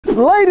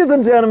Ladies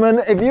and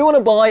gentlemen, if you want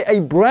to buy a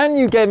brand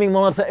new gaming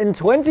monitor in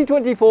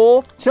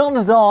 2024,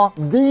 chances are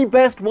the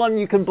best one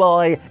you can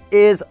buy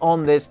is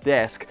on this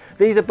desk.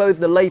 These are both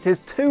the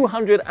latest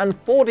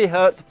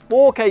 240Hz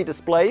 4K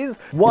displays,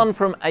 one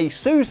from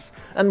Asus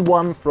and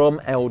one from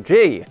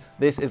LG.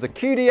 This is a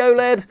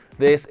qd-oled,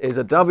 this is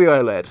a W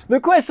OLED. The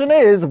question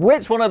is,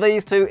 which one of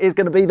these two is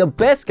going to be the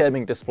best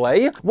gaming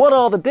display? What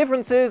are the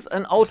differences?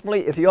 And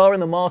ultimately, if you are in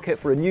the market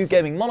for a new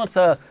gaming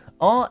monitor,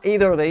 are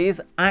either of these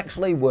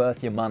actually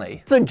worth your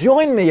money? So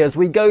join me as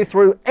we go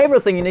through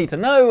everything you need to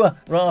know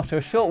right after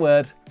a short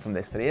word from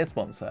this video's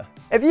sponsor.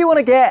 If you want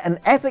to get an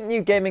epic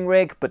new gaming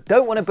rig but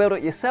don't want to build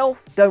it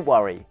yourself, don't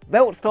worry,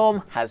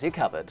 Veltstorm has you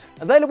covered.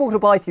 Available to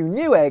buy through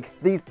Newegg,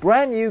 these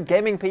brand new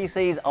gaming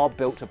PCs are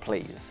built to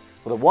please,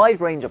 with a wide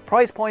range of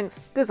price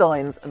points,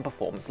 designs and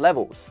performance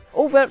levels.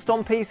 All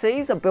Veltstorm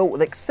PCs are built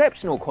with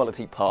exceptional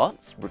quality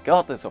parts,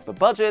 regardless of the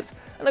budget,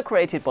 and are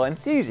created by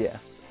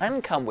enthusiasts,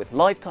 and come with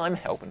lifetime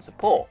help and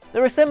support.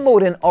 They're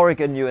assembled in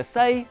Oregon,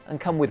 USA, and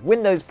come with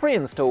Windows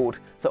pre-installed,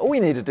 so all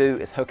you need to do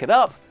is hook it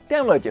up,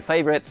 download your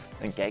favorites,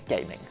 and get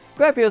gaming.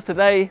 Grab yours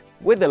today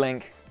with the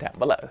link down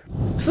below.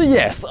 So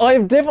yes,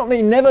 I've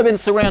definitely never been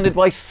surrounded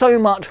by so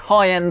much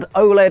high-end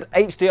OLED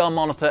HDR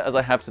monitor as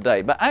I have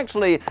today, but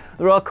actually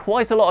there are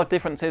quite a lot of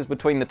differences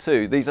between the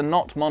two. These are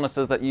not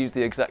monitors that use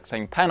the exact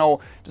same panel,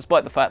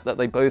 despite the fact that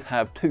they both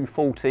have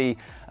 240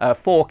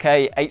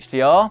 4K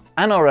HDR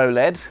and are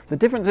OLED. The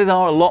differences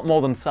are a lot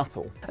more than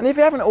subtle. And if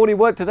you haven't already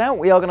worked it out,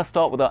 we are going to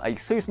start with our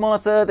Asus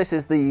monitor. This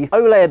is the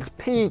OLED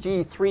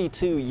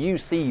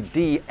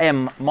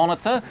PG32UCDM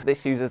monitor.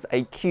 This uses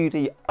a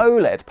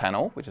qd-oled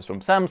panel, which is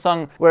from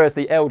Samsung, whereas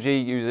the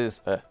LG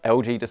uses a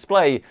LG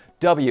display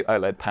W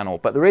OLED panel.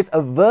 But there is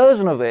a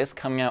version of this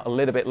coming out a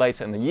little bit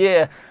later in the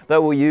year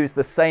that will use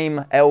the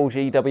same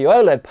LG W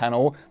OLED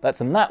panel that's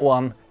in that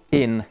one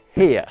in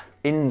here.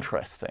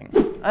 Interesting.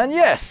 And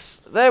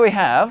yes, there we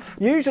have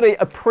usually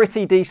a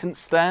pretty decent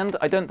stand.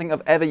 I don't think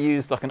I've ever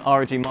used like an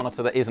ROG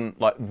monitor that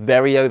isn't like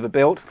very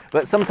overbuilt,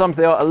 but sometimes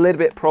they are a little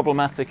bit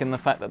problematic in the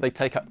fact that they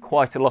take up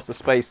quite a lot of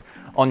space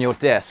on your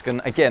desk.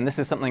 And again, this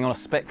is something on a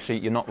spec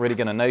sheet you're not really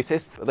going to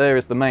notice, but there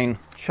is the main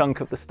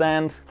chunk of the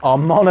stand. Our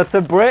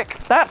monitor brick,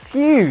 that's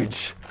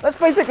huge. That's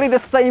basically the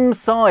same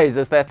size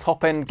as their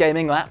top-end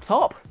gaming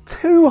laptop.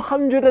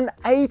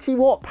 280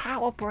 watt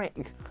power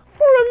brick.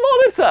 For a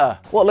monitor!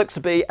 What looks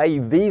to be a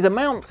Visa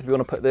mount if you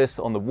want to put this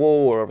on the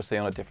wall or obviously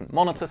on a different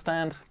monitor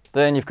stand.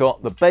 Then you've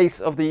got the base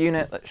of the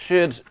unit that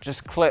should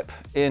just clip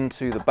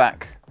into the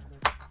back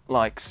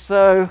like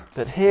so.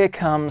 But here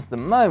comes the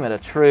moment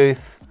of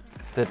truth.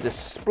 The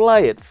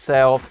display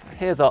itself.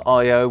 Here's our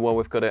I/O. Well,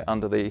 we've got it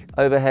under the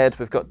overhead.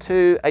 We've got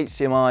two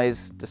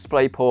HDMIs,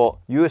 DisplayPort,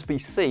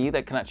 USB-C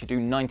that can actually do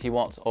 90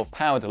 watts of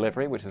power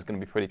delivery, which is going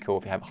to be pretty cool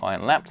if you have a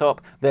high-end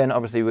laptop. Then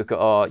obviously we've got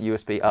our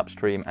USB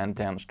upstream and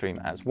downstream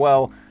as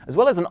well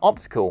as an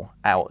optical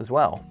out as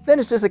well. Then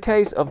it's just a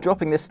case of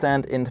dropping this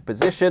stand into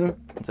position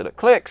until it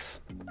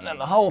clicks, and then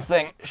the whole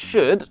thing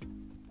should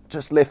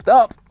just lift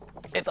up.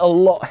 It's a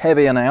lot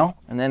heavier now,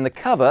 and then the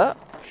cover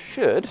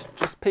should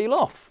just peel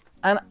off.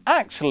 And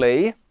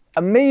actually,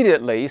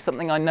 immediately,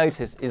 something I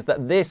noticed is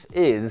that this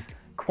is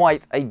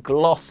quite a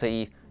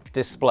glossy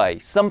display.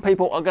 Some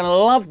people are going to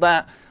love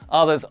that,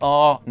 others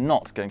are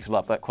not going to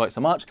love that quite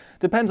so much.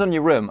 Depends on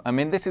your room. I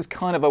mean, this is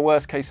kind of a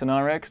worst case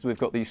scenario because we've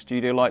got these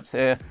studio lights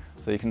here.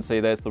 So you can see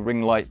there's the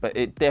ring light, but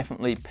it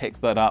definitely picks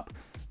that up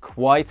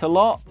quite a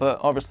lot. But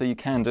obviously you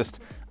can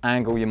just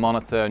angle your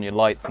monitor and your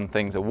lights and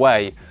things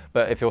away.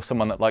 But if you're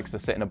someone that likes to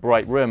sit in a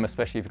bright room,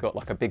 especially if you've got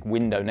like a big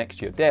window next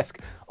to your desk,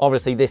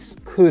 obviously this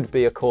could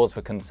be a cause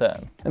for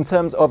concern. In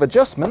terms of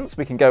adjustments,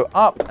 we can go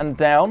up and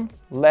down,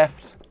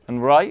 left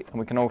and right, and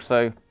we can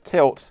also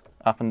tilt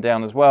up and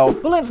down as well.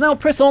 But let's now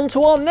press on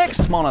to our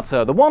next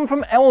monitor, the one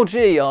from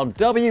LG, our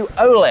W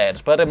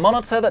OLED, but a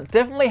monitor that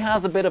definitely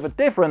has a bit of a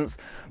difference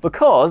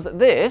because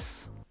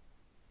this,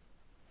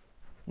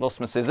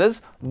 lost my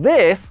scissors.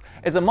 This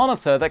is a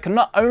monitor that can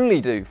not only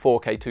do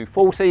 4K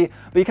 240,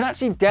 but you can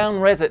actually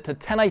down-res it to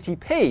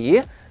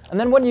 1080p, and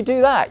then when you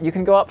do that, you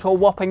can go up to a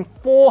whopping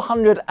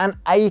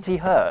 480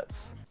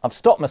 Hz. I've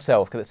stopped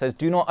myself because it says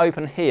do not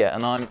open here,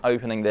 and I'm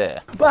opening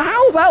there. But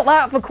how about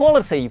that for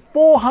quality?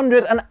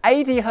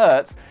 480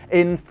 Hz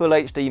in full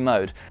HD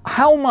mode.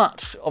 How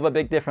much of a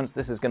big difference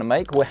this is going to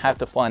make, we'll have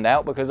to find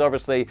out, because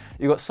obviously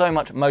you've got so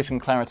much motion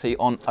clarity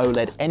on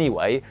OLED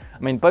anyway. I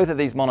mean, both of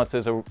these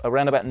monitors are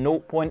around about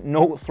 0.03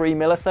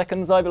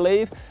 milliseconds, I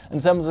believe, in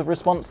terms of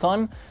response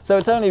time. So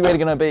it's only really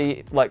going to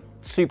be like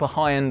super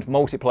high-end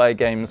multiplayer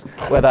games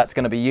where that's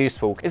going to be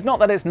useful. It's not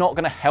that it's not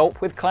going to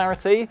help with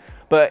clarity,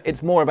 but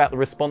it's more about the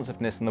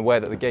responsiveness and the way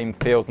that the game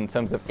feels in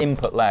terms of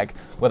input lag,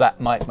 where that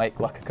might make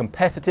like a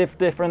competitive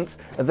difference.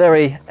 A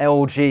very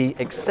LG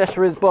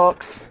accessories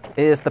box.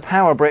 Is the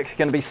power brick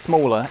going to be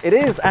smaller? It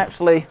is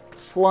actually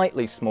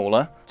slightly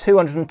smaller,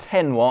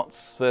 210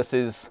 watts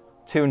versus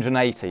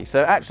 280.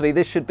 So actually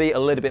this should be a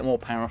little bit more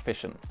power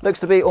efficient. Looks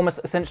to be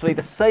almost essentially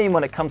the same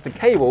when it comes to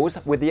cables,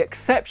 with the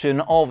exception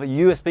of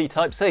USB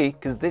Type-C,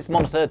 because this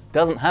monitor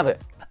doesn't have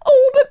it.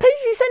 Oh, but PC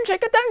PC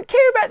Centric, I don't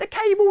care about the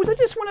cables, I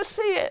just want to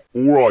see it.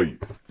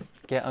 Right.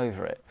 Get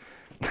over it.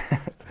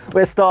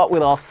 We'll start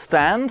with our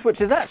stand,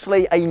 which is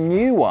actually a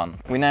new one.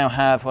 We now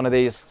have one of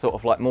these sort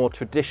of like more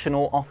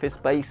traditional office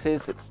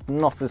bases. It's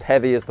not as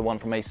heavy as the one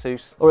from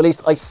Asus, or at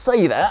least I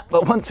say that,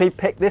 but once we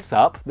pick this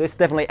up, this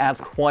definitely adds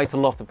quite a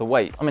lot of the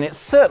weight. I mean, it's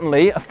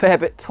certainly a fair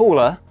bit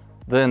taller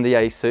than the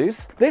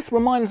Asus. This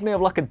reminds me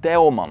of like a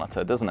Dell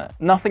monitor, doesn't it?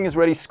 Nothing is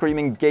really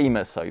screaming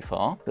gamer so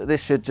far, but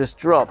this should just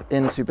drop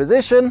into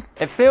position.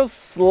 It feels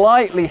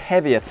slightly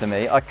heavier to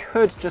me. I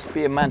could just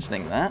be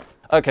imagining that.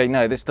 Okay,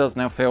 no, this does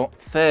now feel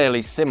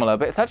fairly similar,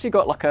 but it's actually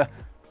got like a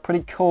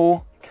pretty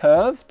cool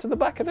curve to the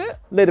back of it.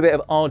 A little bit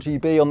of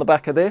RGB on the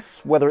back of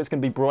this. Whether it's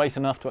going to be bright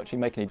enough to actually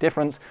make any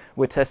difference,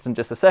 we'll test in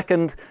just a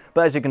second.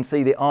 But as you can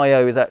see, the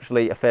I/O is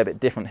actually a fair bit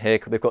different here,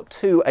 because they've got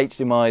 2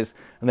 HDMIs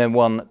and then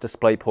 1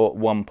 DisplayPort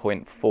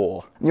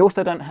 1.4. And you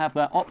also don't have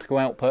that optical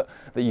output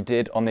that you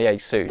did on the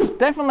Asus.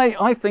 Definitely,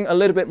 I think, a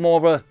little bit more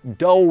of a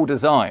dull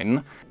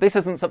design. This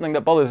isn't something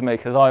that bothers me,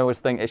 because I always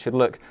think it should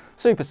look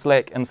super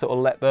slick and sort of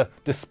let the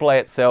display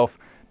itself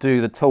do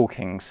the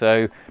talking.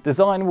 So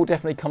design will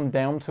definitely come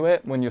down to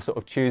it when you're sort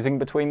of choosing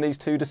between these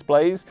two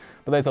displays,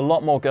 but there's a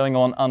lot more going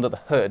on under the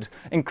hood,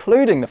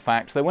 including the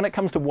fact that when it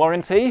comes to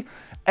warranty,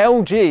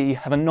 LG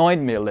have annoyed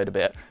me a little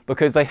bit,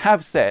 because they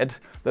have said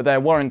that their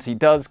warranty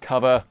does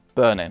cover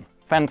burn-in.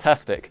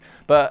 Fantastic.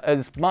 But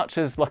as much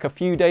as like a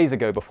few days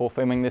ago before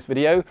filming this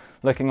video,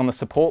 looking on the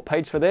support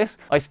page for this,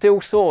 I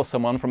still saw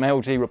someone from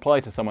LG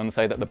reply to someone and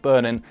say that the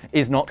burn-in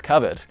is not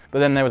covered. But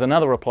then there was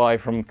another reply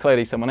from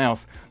clearly someone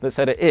else that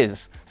said it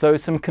is. So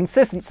some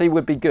consistency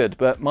would be good,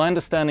 but my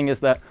understanding is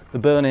that the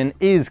burn-in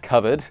is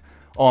covered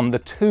on the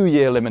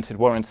 2-year limited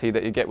warranty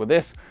that you get with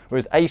this,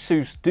 whereas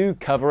Asus do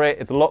cover it.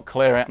 It's a lot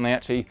clearer, and they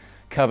actually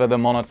cover the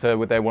monitor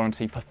with their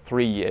warranty for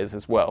 3 years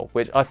as well,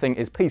 which I think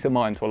is peace of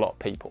mind to a lot of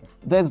people.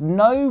 There's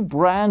no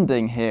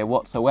branding here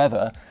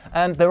whatsoever,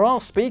 and there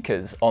are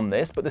speakers on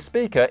this, but the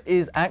speaker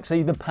is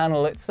actually the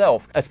panel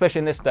itself. Especially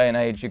in this day and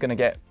age, you're going to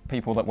get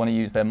people that want to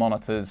use their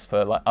monitors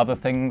for like other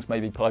things,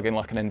 maybe plug in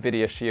like an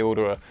Nvidia Shield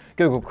or a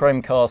Google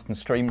Chromecast and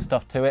stream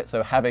stuff to it,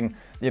 so having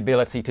the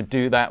ability to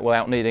do that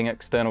without needing an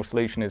external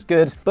solution is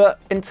good. But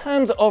in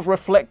terms of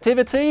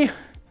reflectivity,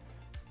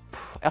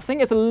 I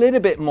think it's a little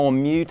bit more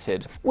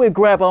muted. We'll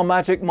grab our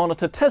magic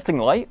monitor testing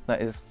light,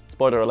 that is,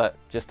 spoiler alert,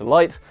 just a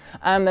light,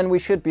 and then we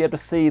should be able to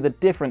see the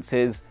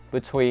differences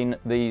between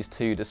these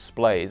two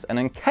displays. And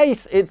in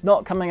case it's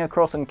not coming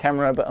across on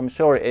camera, but I'm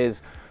sure it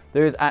is,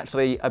 there is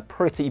actually a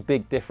pretty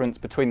big difference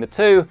between the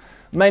two,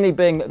 mainly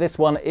being that this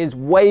one is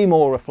way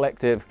more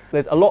reflective.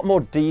 There's a lot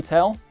more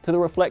detail to the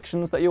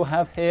reflections that you'll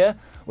have here,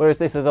 whereas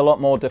this is a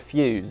lot more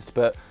diffused.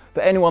 But for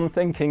anyone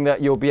thinking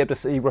that you'll be able to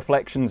see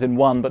reflections in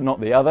one but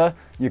not the other,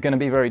 you're going to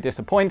be very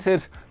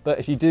disappointed. But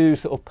if you do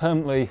sort of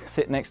permanently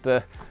sit next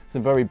to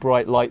some very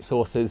bright light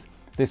sources,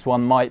 this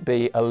one might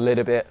be a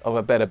little bit of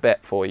a better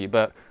bet for you.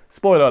 But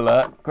spoiler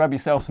alert, grab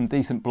yourself some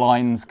decent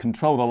blinds,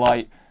 control the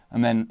light,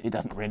 and then it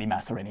doesn't really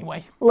matter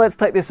anyway. Let's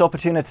take this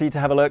opportunity to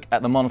have a look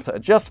at the monitor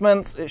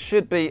adjustments. It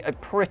should be a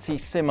pretty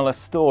similar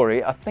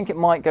story. I think it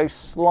might go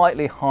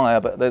slightly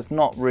higher, but there's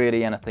not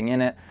really anything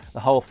in it. The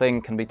whole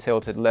thing can be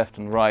tilted left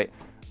and right,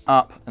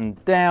 up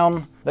and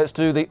down. Let's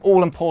do the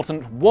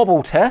all-important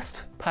wobble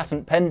test,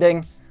 patent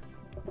pending.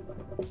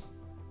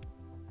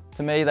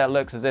 To me, that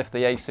looks as if the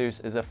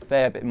Asus is a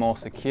fair bit more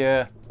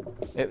secure.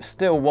 It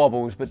still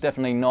wobbles, but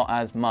definitely not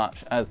as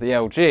much as the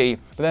LG.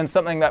 But then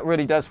something that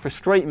really does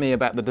frustrate me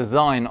about the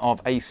design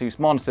of Asus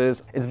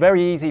monitors is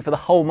very easy for the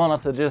whole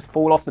monitor to just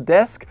fall off the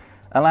desk.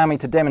 Allow me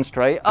to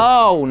demonstrate.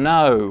 Oh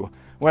no!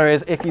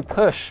 Whereas if you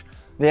push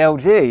the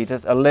LG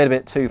just a little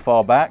bit too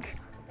far back,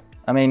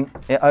 I mean,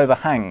 it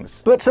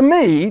overhangs. But to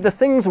me, the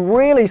things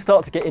really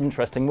start to get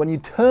interesting when you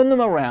turn them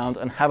around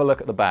and have a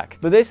look at the back.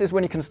 But this is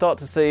when you can start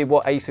to see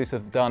what Asus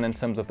have done in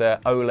terms of their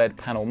OLED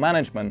panel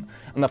management,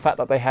 and the fact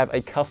that they have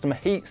a custom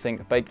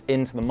heatsink baked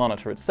into the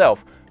monitor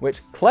itself,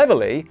 which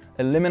cleverly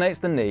eliminates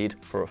the need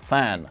for a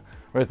fan.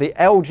 Whereas the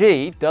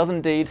LG does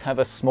indeed have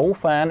a small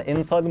fan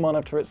inside the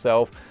monitor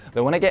itself,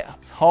 that when it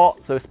gets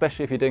hot, so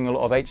especially if you're doing a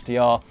lot of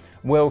HDR,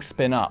 will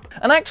spin up.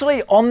 And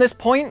actually on this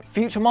point,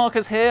 future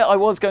markers here, I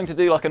was going to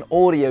do like an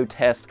audio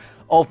test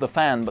of the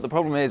fan, but the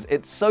problem is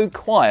it's so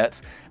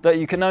quiet that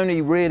you can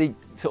only really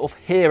sort of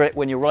hear it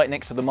when you're right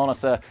next to the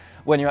monitor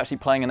when you're actually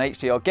playing an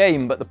HDR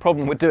game. But the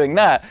problem with doing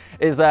that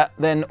is that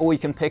then all you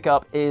can pick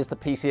up is the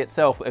PC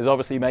itself that is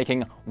obviously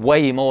making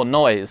way more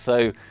noise.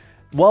 So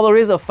while there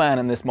is a fan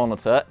in this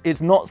monitor,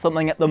 it's not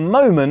something at the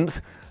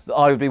moment that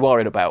I would be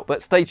worried about,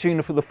 but stay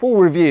tuned for the full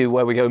review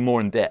where we go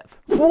more in depth.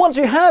 But once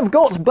you have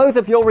got both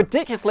of your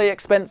ridiculously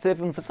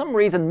expensive and for some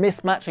reason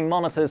mismatching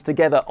monitors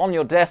together on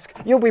your desk,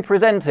 you'll be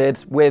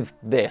presented with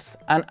this.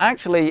 And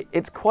actually,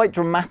 it's quite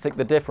dramatic,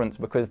 the difference,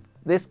 because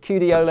this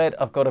QD-OLED,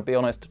 I've got to be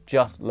honest,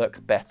 just looks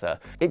better.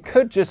 It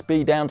could just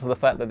be down to the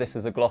fact that this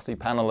is a glossy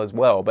panel as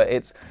well, but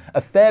it's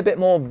a fair bit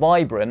more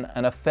vibrant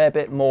and a fair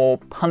bit more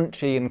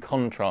punchy and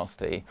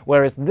contrasty.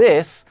 Whereas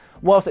this,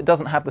 whilst it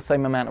doesn't have the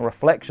same amount of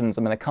reflections,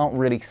 I mean, I can't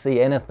really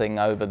see anything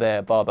over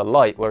there bar the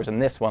light, whereas in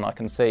this one I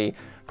can see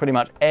pretty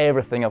much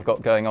everything I've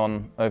got going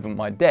on over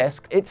my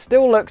desk. It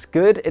still looks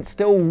good, it's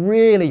still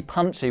really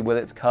punchy with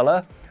its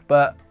color,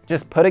 but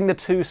just putting the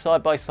two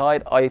side by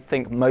side, I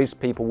think most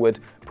people would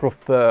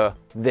prefer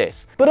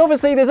this. But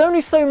obviously there's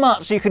only so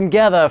much you can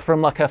gather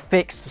from like a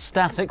fixed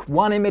static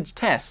one image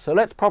test, so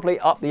let's probably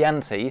up the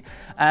ante.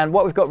 And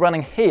what we've got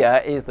running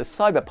here is the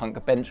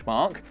Cyberpunk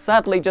benchmark.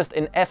 Sadly just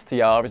in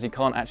SDR, as you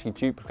can't actually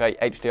duplicate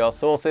HDR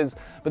sources,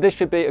 but this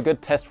should be a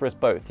good test for us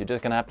both. You're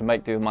just going to have to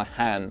make do with my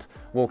hand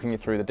walking you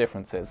through the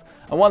differences.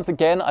 And once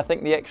again, I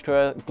think the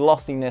extra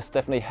glossiness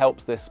definitely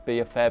helps this be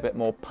a fair bit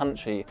more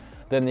punchy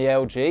than the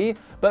LG,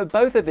 but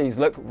both of these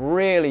look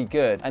really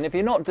good. And if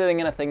you're not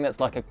doing anything that's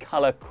like a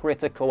color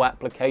critical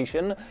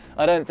application,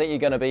 I don't think you're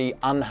going to be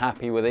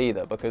unhappy with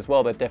either, because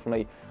while there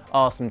definitely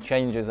are some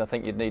changes I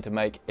think you'd need to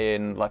make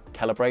in like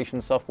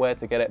calibration software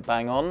to get it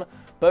bang on,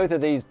 both of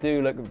these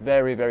do look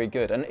very, very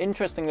good. And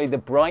interestingly, the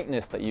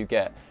brightness that you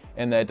get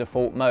in their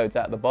default modes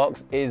out of the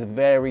box is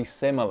very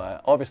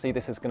similar. Obviously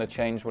this is going to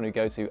change when we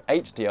go to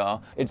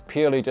HDR. It's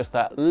purely just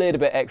that little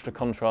bit extra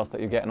contrast that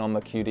you're getting on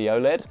the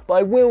QD-OLED. But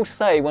I will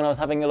say, when I was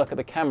having a look at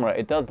the camera,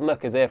 it does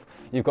look as if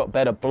you've got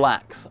better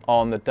blacks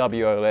on the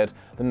W OLED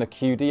than the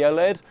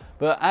QD-OLED.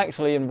 But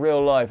actually in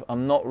real life,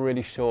 I'm not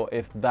really sure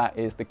if that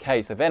is the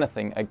case. If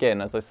anything,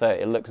 again, as I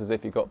say, it looks as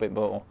if you've got a bit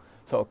more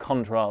sort of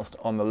contrast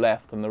on the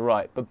left and the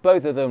right, but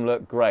both of them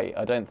look great.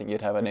 I don't think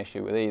you'd have an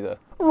issue with either.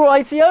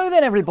 Rightio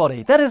then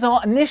everybody, that is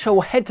our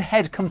initial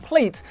head-to-head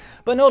complete,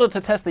 but in order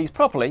to test these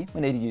properly, we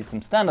need to use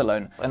them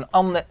standalone. And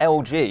on the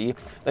LG,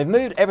 they've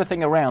moved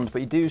everything around, but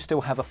you do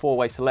still have a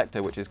four-way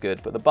selector, which is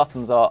good, but the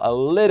buttons are a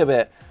little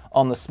bit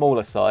on the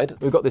smaller side.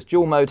 We've got this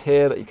dual mode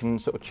here that you can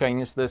sort of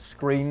change the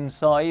screen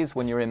size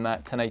when you're in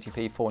that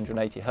 1080p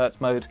 480Hz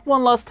mode.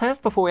 One last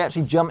test before we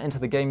actually jump into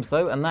the games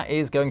though, and that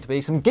is going to be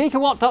some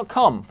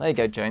geekawatt.com. There you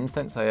go, James,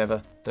 don't say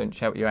ever, don't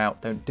shout you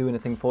out, don't do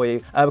anything for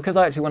you, because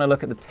I actually want to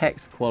look at the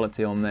text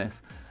quality on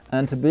this.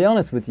 And to be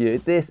honest with you,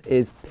 this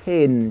is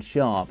pin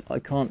sharp. I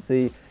can't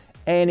see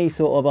any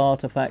sort of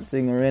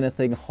artifacting or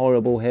anything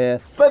horrible here.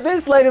 But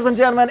this, ladies and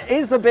gentlemen,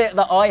 is the bit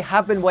that I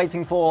have been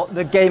waiting for,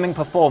 the gaming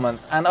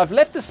performance. And I've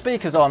left the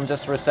speakers on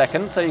just for a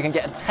second so you can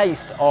get a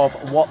taste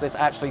of what this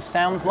actually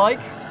sounds like.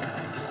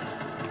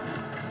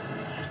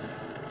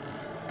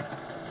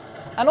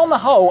 And on the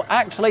whole,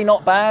 actually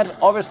not bad.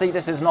 Obviously,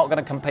 this is not going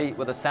to compete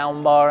with a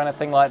soundbar or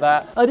anything like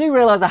that. I do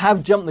realise I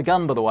have jumped the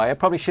gun, by the way. I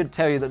probably should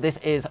tell you that this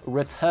is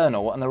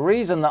Returnal, and the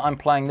reason that I'm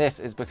playing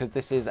this is because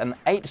this is an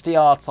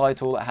HDR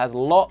title that has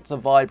lots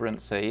of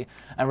vibrancy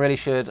and really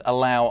should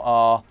allow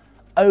our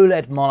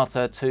OLED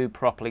monitor to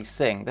properly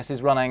sing. This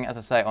is running, as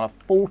I say, on a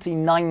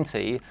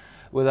 4090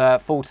 with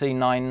a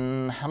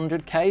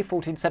 14900K,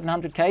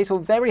 14700K, so a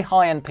very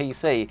high-end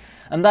PC.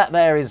 And that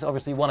there is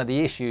obviously one of the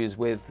issues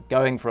with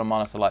going for a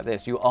monitor like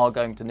this. You are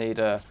going to need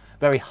a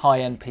very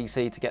high-end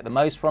PC to get the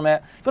most from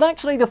it. But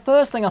actually the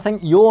first thing I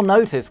think you'll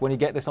notice when you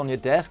get this on your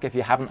desk, if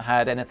you haven't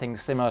had anything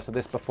similar to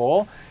this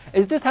before,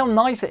 is just how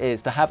nice it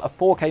is to have a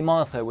 4K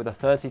monitor with a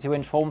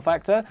 32-inch form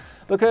factor,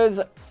 because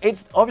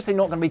it's obviously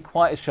not going to be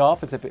quite as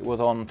sharp as if it was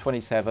on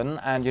 27,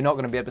 and you're not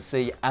going to be able to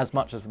see as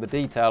much of the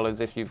detail as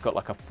if you've got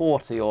like a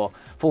 40 or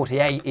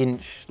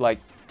 48-inch like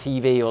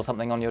TV or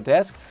something on your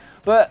desk.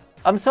 But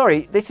I'm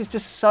sorry, this is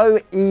just so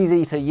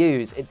easy to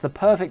use. It's the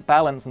perfect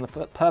balance and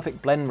the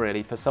perfect blend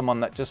really for someone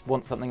that just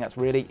wants something that's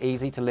really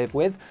easy to live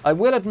with. I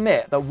will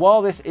admit that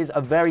while this is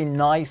a very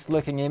nice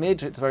looking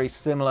image, it's very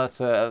similar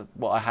to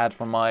what I had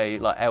from my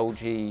like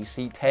LG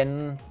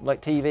C10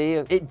 like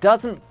TV, it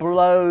doesn't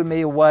blow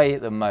me away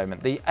at the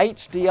moment. The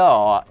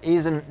HDR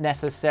isn't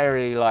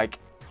necessarily like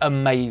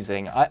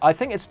amazing. I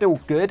think it's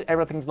still good,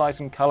 everything's nice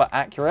and color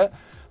accurate,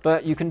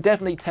 but you can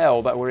definitely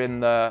tell that we're in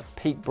the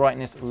peak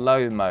brightness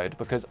low mode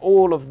because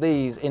all of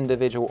these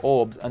individual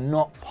orbs are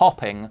not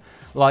popping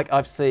like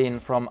I've seen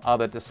from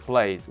other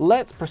displays.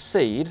 Let's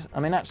proceed.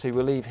 I mean, actually,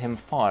 we'll leave him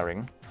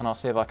firing and I'll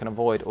see if I can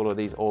avoid all of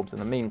these orbs in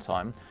the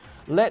meantime.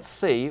 Let's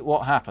see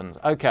what happens.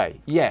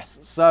 Okay, yes.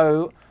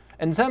 So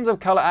in terms of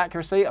color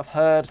accuracy, I've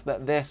heard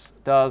that this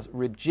does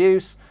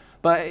reduce,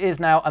 but it is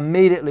now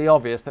immediately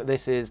obvious that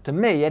this is, to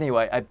me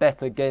anyway, a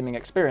better gaming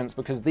experience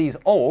because these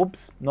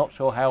orbs, not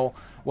sure how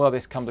well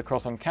this comes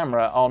across on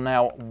camera, are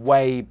now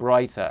way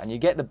brighter. And you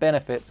get the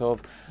benefits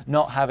of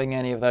not having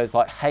any of those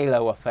like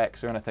halo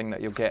effects or anything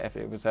that you'll get if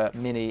it was a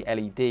mini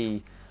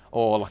LED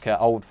or like an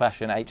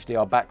old-fashioned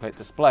HDR backlit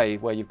display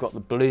where you've got the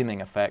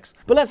blooming effects.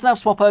 But let's now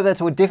swap over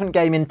to a different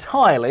game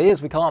entirely,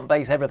 as we can't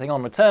base everything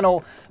on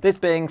Returnal, this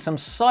being some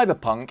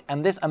Cyberpunk,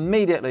 and this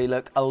immediately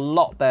looked a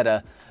lot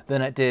better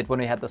than it did when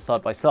we had the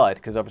side-by-side,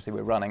 because obviously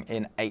we're running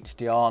in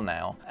HDR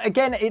now.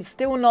 Again, it's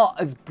still not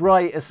as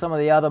bright as some of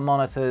the other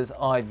monitors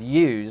I've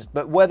used,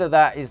 but whether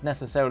that is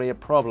necessarily a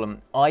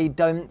problem, I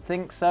don't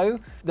think so.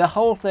 The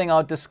whole thing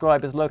I'd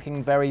describe as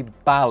looking very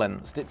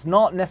balanced. It's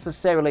not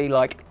necessarily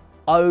like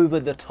over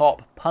the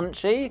top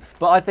punchy,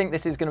 but I think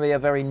this is going to be a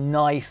very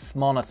nice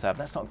monitor.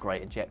 That's not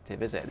great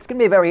adjective, is it? It's going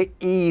to be a very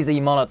easy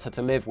monitor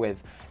to live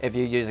with if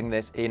you're using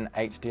this in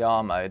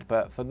HDR mode,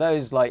 but for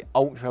those like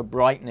ultra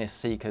brightness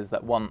seekers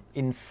that want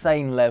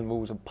insane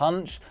levels of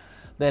punch,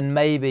 then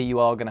maybe you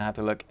are going to have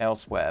to look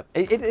elsewhere.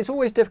 It's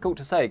always difficult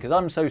to say because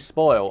I'm so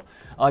spoiled.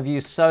 I've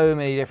used so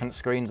many different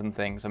screens and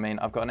things. I mean,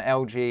 I've got an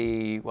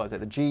LG, what is it,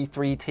 the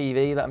G3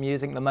 TV that I'm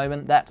using at the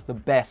moment. That's the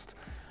best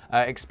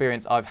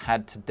experience I've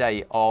had to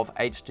date of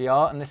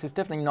HDR, and this is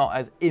definitely not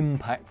as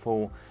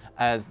impactful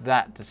as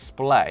that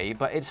display,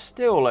 but it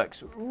still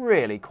looks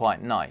really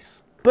quite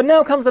nice. But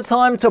now comes the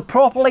time to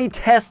properly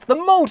test the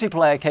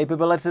multiplayer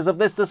capabilities of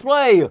this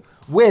display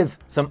with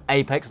some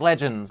Apex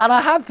Legends. And I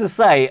have to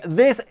say,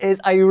 this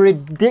is a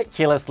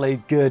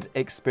ridiculously good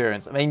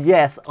experience. I mean,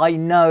 yes, I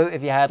know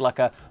if you had like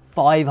a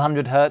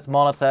 500 Hz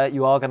monitor,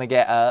 you are going to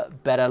get a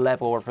better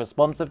level of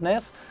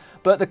responsiveness.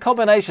 But the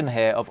combination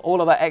here of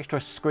all of that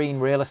extra screen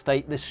real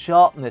estate, the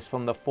sharpness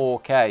from the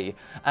 4K,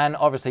 and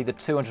obviously the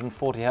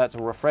 240 Hz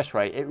of refresh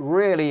rate, it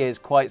really is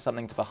quite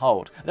something to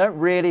behold. I don't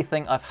really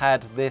think I've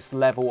had this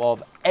level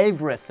of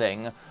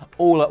everything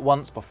all at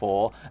once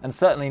before, and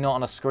certainly not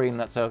on a screen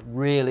that's a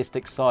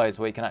realistic size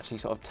where you can actually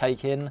sort of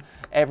take in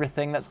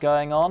everything that's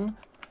going on.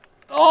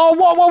 Oh,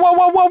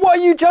 what are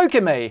you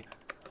joking me?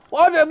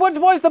 Why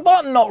is the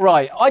button not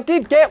right? I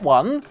did get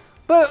one,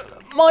 but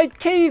my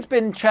key's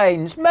been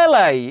changed.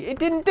 Melee, it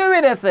didn't do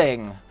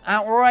anything.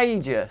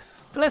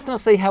 Outrageous. But let's now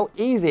see how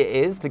easy it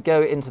is to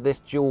go into this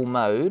dual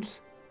mode.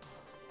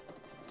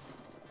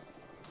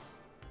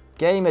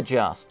 Game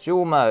adjust,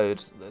 dual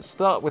mode. Let's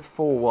start with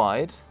full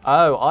wide.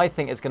 Oh, I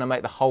think it's going to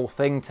make the whole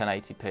thing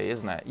 1080p,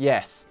 isn't it?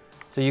 Yes.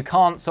 So you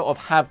can't sort of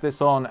have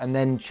this on and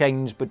then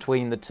change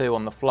between the two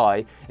on the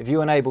fly. If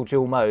you enable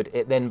dual mode,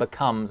 it then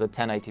becomes a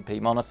 1080p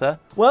monitor.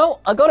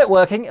 Well, I got it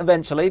working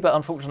eventually, but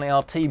unfortunately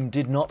our team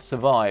did not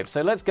survive.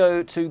 So let's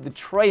go to the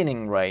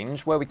training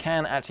range where we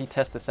can actually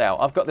test this out.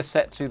 I've got this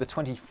set to the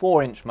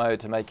 24-inch mode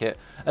to make it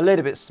a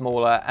little bit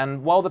smaller.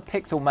 And while the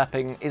pixel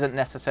mapping isn't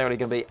necessarily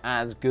going to be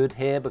as good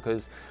here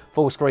because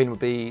full screen would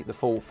be the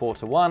full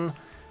 4:1,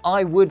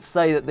 I would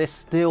say that this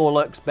still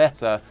looks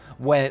better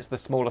when it's the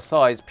smaller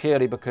size,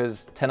 purely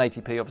because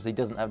 1080p obviously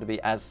doesn't have to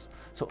be as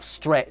sort of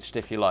stretched,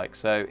 if you like,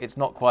 so it's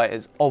not quite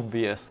as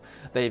obvious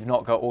that you've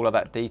not got all of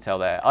that detail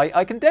there.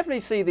 I can definitely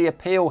see the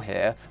appeal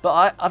here,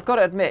 but I've got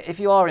to admit, if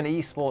you are an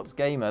esports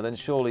gamer, then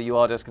surely you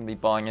are just going to be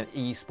buying an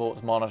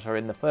esports monitor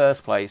in the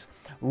first place,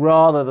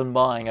 rather than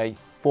buying a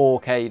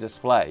 4K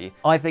display.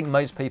 I think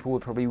most people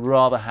would probably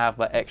rather have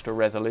that extra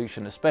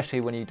resolution,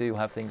 especially when you do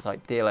have things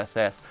like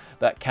DLSS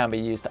that can be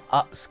used to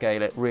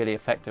upscale it really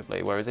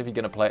effectively. Whereas if you're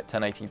going to play at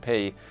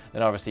 1080p,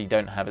 then obviously you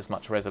don't have as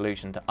much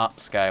resolution to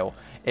upscale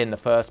in the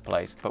first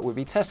place. But we'll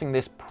be testing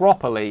this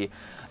properly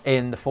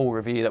in the full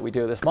review that we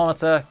do of this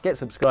monitor. Get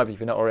subscribed if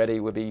you're not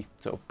already. We'll be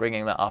sort of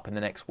bringing that up in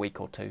the next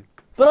week or two.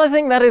 But I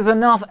think that is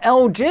enough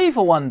LG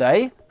for one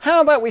day.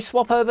 How about we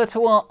swap over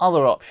to our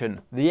other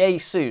option, the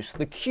Asus,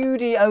 the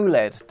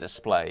qd-oled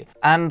display.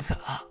 And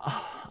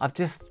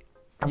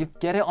you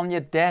get it on your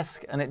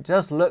desk and it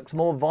just looks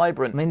more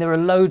vibrant. I mean, there are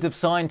loads of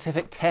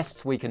scientific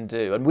tests we can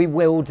do, and we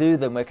will do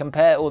them. We'll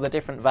compare all the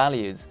different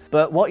values.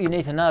 But what you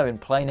need to know in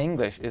plain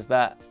English is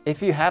that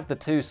if you have the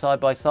two side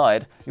by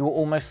side, you will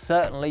almost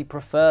certainly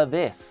prefer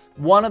this.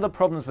 One of the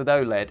problems with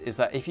OLED is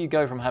that if you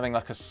go from having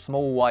like a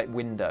small white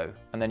window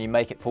and then you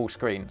make it full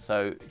screen,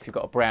 so if you've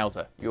got a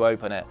browser, you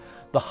open it,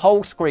 the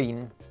whole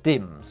screen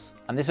dims.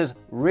 And this is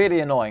really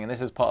annoying, and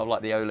this is part of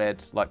like the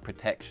OLED like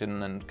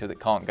protection, and because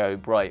it can't go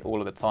bright all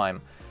of the time.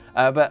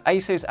 But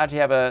Asus actually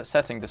have a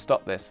setting to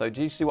stop this, so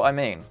do you see what I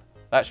mean?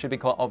 That should be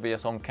quite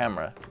obvious on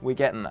camera. We're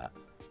getting that.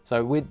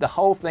 So with the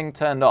whole thing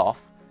turned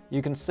off,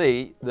 you can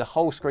see the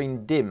whole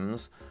screen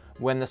dims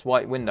when this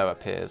white window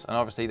appears, and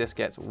obviously this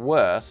gets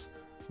worse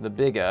the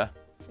bigger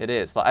it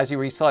is. Like as you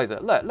resize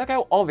it, look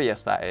how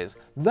obvious that is.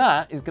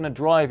 That is going to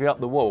drive you up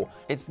the wall.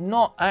 It's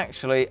not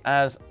actually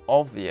as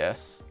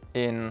obvious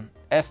in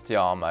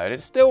SDR mode.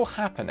 It's still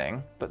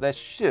happening, but there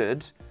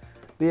should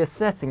be a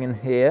setting in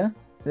here,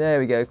 there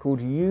we go,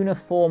 called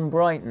uniform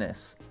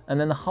brightness, and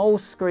then the whole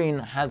screen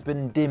has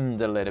been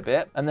dimmed a little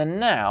bit, and then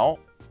now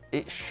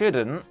it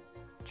shouldn't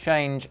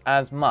change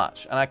as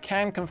much, and I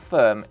can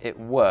confirm it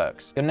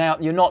works.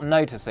 You're not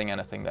noticing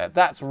anything there.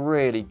 That's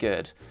really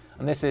good,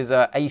 and this is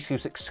an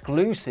Asus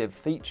exclusive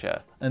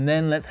feature. And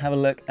then let's have a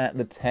look at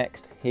the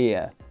text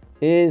here.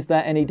 Is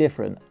that any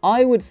different?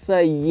 I would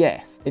say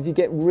yes. If you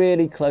get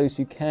really close,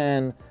 you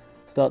can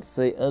start to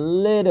see a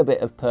little bit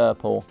of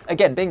purple.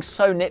 Again, being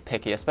so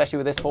nitpicky, especially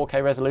with this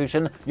 4K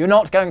resolution, you're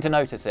not going to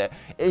notice it.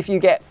 If you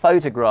get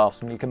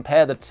photographs and you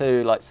compare the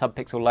two like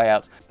sub-pixel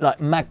layouts,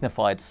 like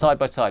magnified side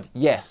by side,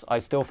 yes, I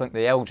still think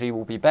the LG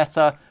will be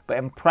better, but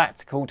in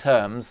practical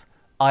terms,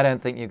 I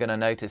don't think you're going to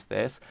notice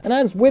this. And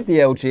as with the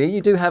LG,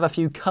 you do have a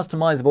few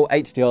customizable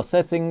HDR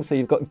settings. So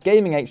you've got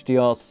gaming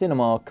HDR,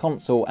 cinema,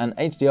 console, and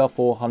HDR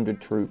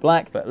 400 True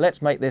Black. But let's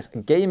make this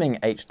gaming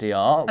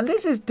HDR. And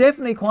this is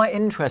definitely quite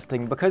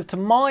interesting because to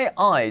my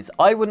eyes,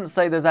 I wouldn't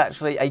say there's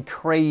actually a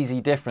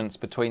crazy difference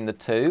between the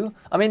two.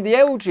 I mean, the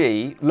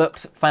LG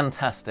looked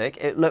fantastic.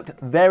 It looked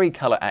very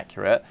color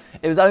accurate.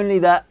 It was only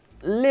that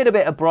little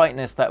bit of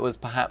brightness that was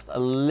perhaps a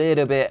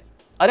little bit,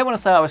 I don't want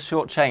to say I was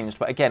shortchanged,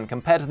 but again,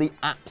 compared to the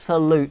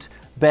absolute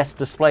best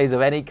displays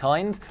of any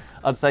kind,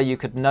 I'd say you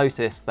could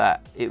notice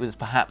that it was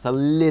perhaps a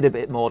little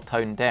bit more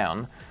toned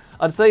down.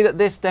 I'd say that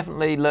this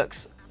definitely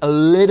looks a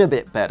little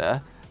bit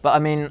better, but I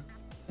mean,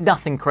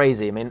 nothing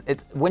crazy. I mean,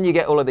 it's when you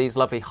get all of these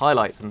lovely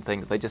highlights and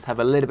things, they just have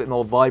a little bit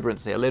more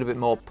vibrancy, a little bit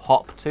more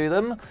pop to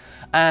them.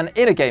 And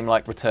in a game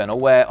like Returnal,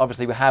 where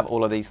obviously we have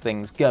all of these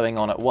things going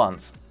on at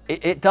once,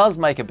 it does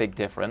make a big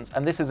difference,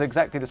 and this is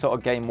exactly the sort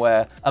of game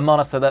where a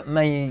monitor that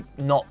may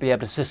not be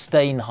able to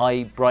sustain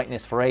high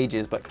brightness for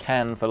ages, but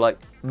can for like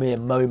mere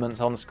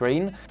moments on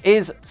screen,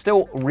 is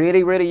still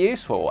really, really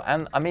useful.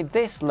 And I mean,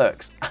 this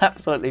looks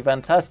absolutely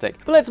fantastic.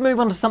 But let's move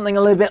on to something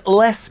a little bit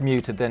less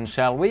muted then,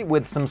 shall we,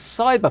 with some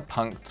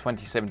Cyberpunk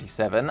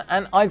 2077.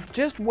 And I've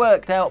just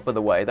worked out, by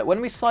the way, that when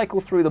we cycle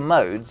through the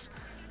modes,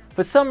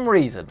 for some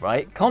reason,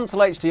 right, console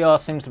HDR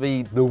seems to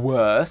be the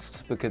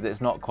worst because it's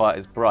not quite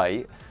as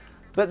bright.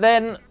 But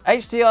then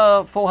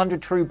HDR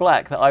 400 True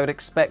Black, that I would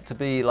expect to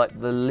be like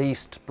the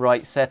least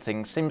bright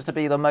setting, seems to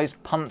be the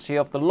most punchy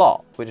of the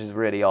lot, which is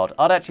really odd.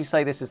 I'd actually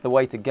say this is the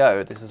way to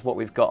go. This is what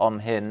we've got on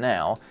here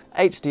now.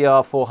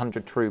 HDR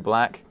 400 True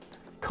Black,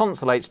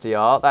 console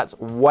HDR, that's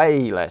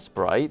way less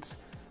bright.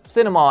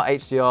 Cinema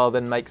HDR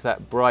then makes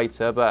that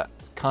brighter, but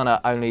kind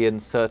of only in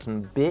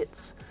certain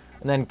bits.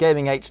 And then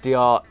gaming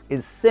HDR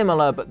is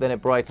similar, but then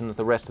it brightens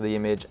the rest of the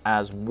image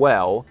as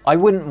well. I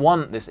wouldn't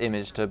want this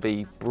image to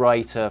be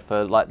brighter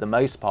for like the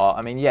most part.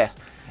 I mean, yes,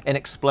 in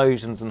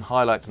explosions and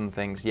highlights and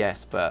things,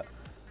 yes, but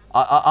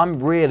I'm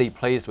really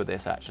pleased with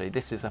this actually.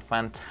 This is a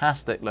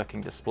fantastic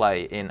looking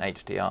display in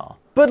HDR.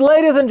 But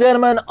ladies and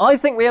gentlemen, I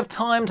think we have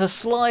time to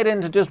slide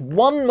into just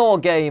one more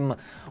game,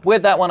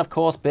 with that one of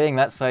course being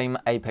that same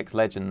Apex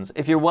Legends.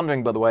 If you're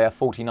wondering, by the way, a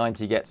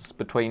 4090 gets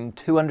between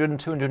 200 and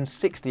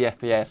 260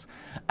 FPS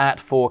at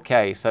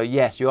 4K. So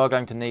yes, you are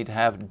going to need to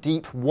have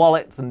deep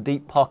wallets and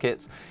deep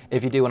pockets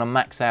if you do want to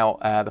max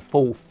out the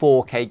full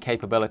 4K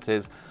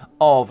capabilities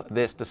of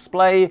this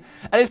display.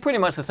 And it's pretty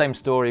much the same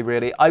story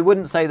really. I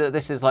wouldn't say that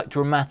this is like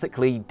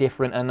dramatically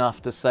different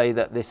enough to say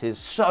that this is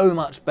so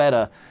much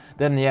better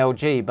than the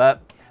LG,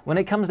 but when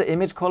it comes to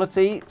image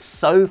quality,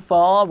 so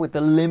far with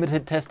the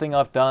limited testing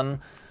I've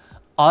done,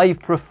 I've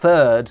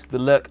preferred the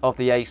look of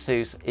the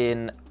Asus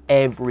in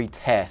every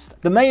test.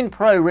 The main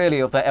pro really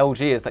of the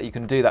LG is that you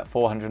can do that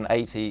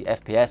 480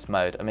 FPS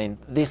mode. I mean,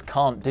 this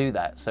can't do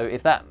that. So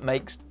if that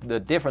makes the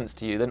difference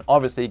to you, then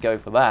obviously go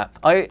for that.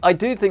 I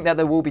do think that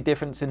there will be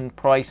difference in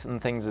price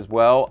and things as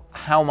well.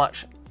 How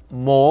much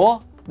more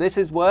this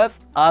is worth,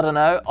 I don't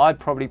know. I'd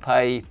probably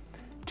pay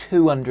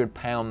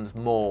 £200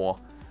 more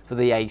for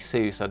the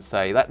Asus, I'd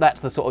say.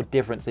 That's the sort of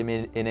difference in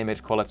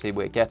image quality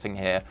we're getting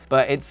here.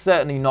 But it's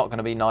certainly not going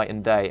to be night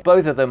and day.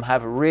 Both of them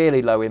have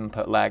really low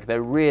input lag.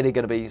 They're really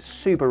going to be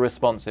super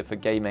responsive for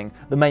gaming.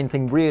 The main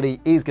thing really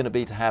is going to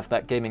be to have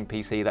that gaming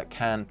PC that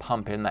can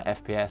pump in that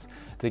FPS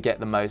to get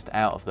the most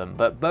out of them.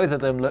 But both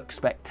of them look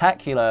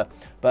spectacular.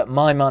 But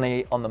my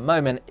money on the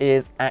moment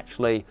is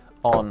actually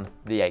on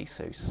the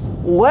Asus.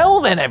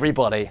 Well then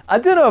everybody, I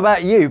don't know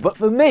about you, but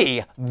for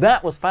me,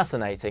 that was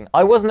fascinating.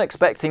 I wasn't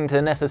expecting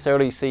to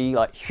necessarily see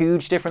like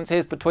huge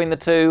differences between the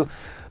two,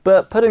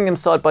 but putting them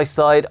side by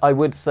side, I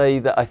would say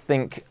that I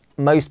think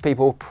most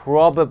people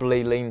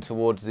probably lean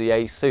towards the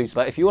Asus.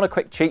 But if you want a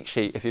quick cheat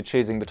sheet, if you're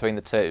choosing between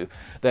the two,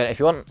 then if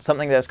you want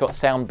something that's got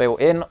sound built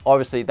in,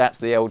 obviously that's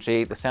the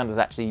LG. The sound is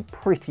actually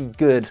pretty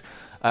good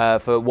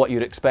for what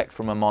you'd expect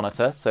from a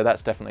monitor, so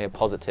that's definitely a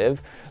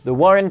positive. The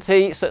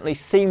warranty certainly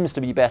seems to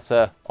be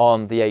better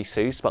on the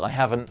Asus, but I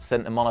haven't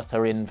sent a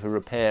monitor in for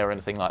repair or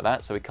anything like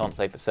that, so we can't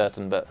say for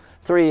certain, but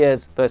 3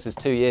 years versus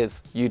 2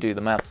 years, you do the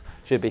maths,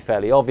 should be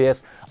fairly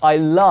obvious. I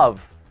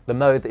love the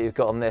mode that you've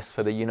got on this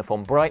for the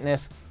uniform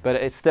brightness, but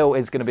it still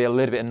is going to be a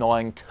little bit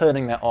annoying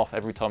turning that off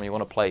every time you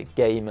want to play a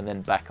game and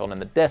then back on in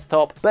the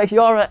desktop. But if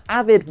you are an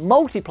avid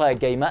multiplayer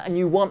gamer and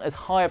you want as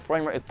high a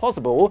frame rate as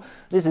possible,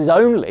 this is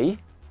only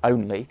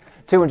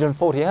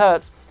 240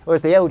 Hertz,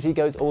 whereas the LG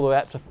goes all the way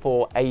up to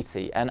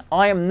 480. And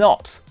I am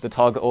not the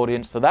target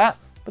audience for that,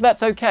 but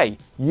that's okay.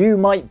 You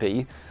might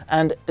be,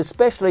 and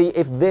especially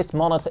if this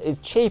monitor is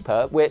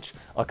cheaper, which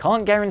I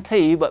can't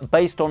guarantee, but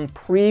based on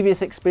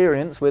previous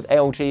experience with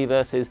LG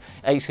versus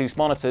Asus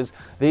monitors,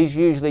 these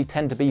usually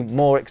tend to be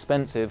more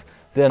expensive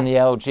than the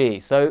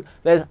LG. So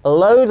there's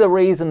loads of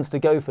reasons to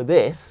go for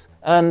this,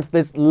 and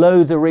there's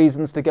loads of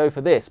reasons to go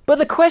for this. But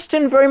the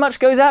question very much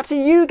goes out to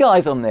you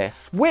guys on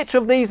this. Which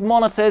of these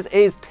monitors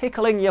is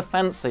tickling your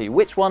fancy?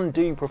 Which one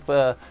do you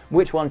prefer?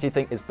 Which one do you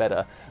think is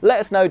better? Let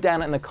us know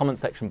down in the comment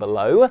section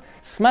below.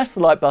 Smash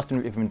the like button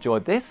if you've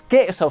enjoyed this,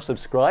 get yourself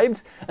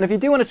subscribed, and if you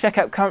do want to check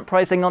out current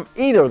pricing on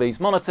either of these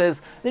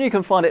monitors, then you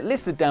can find it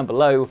listed down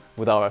below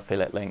with our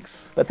affiliate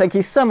links. But thank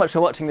you so much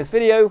for watching this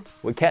video.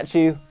 We'll catch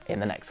you in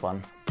the next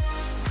one.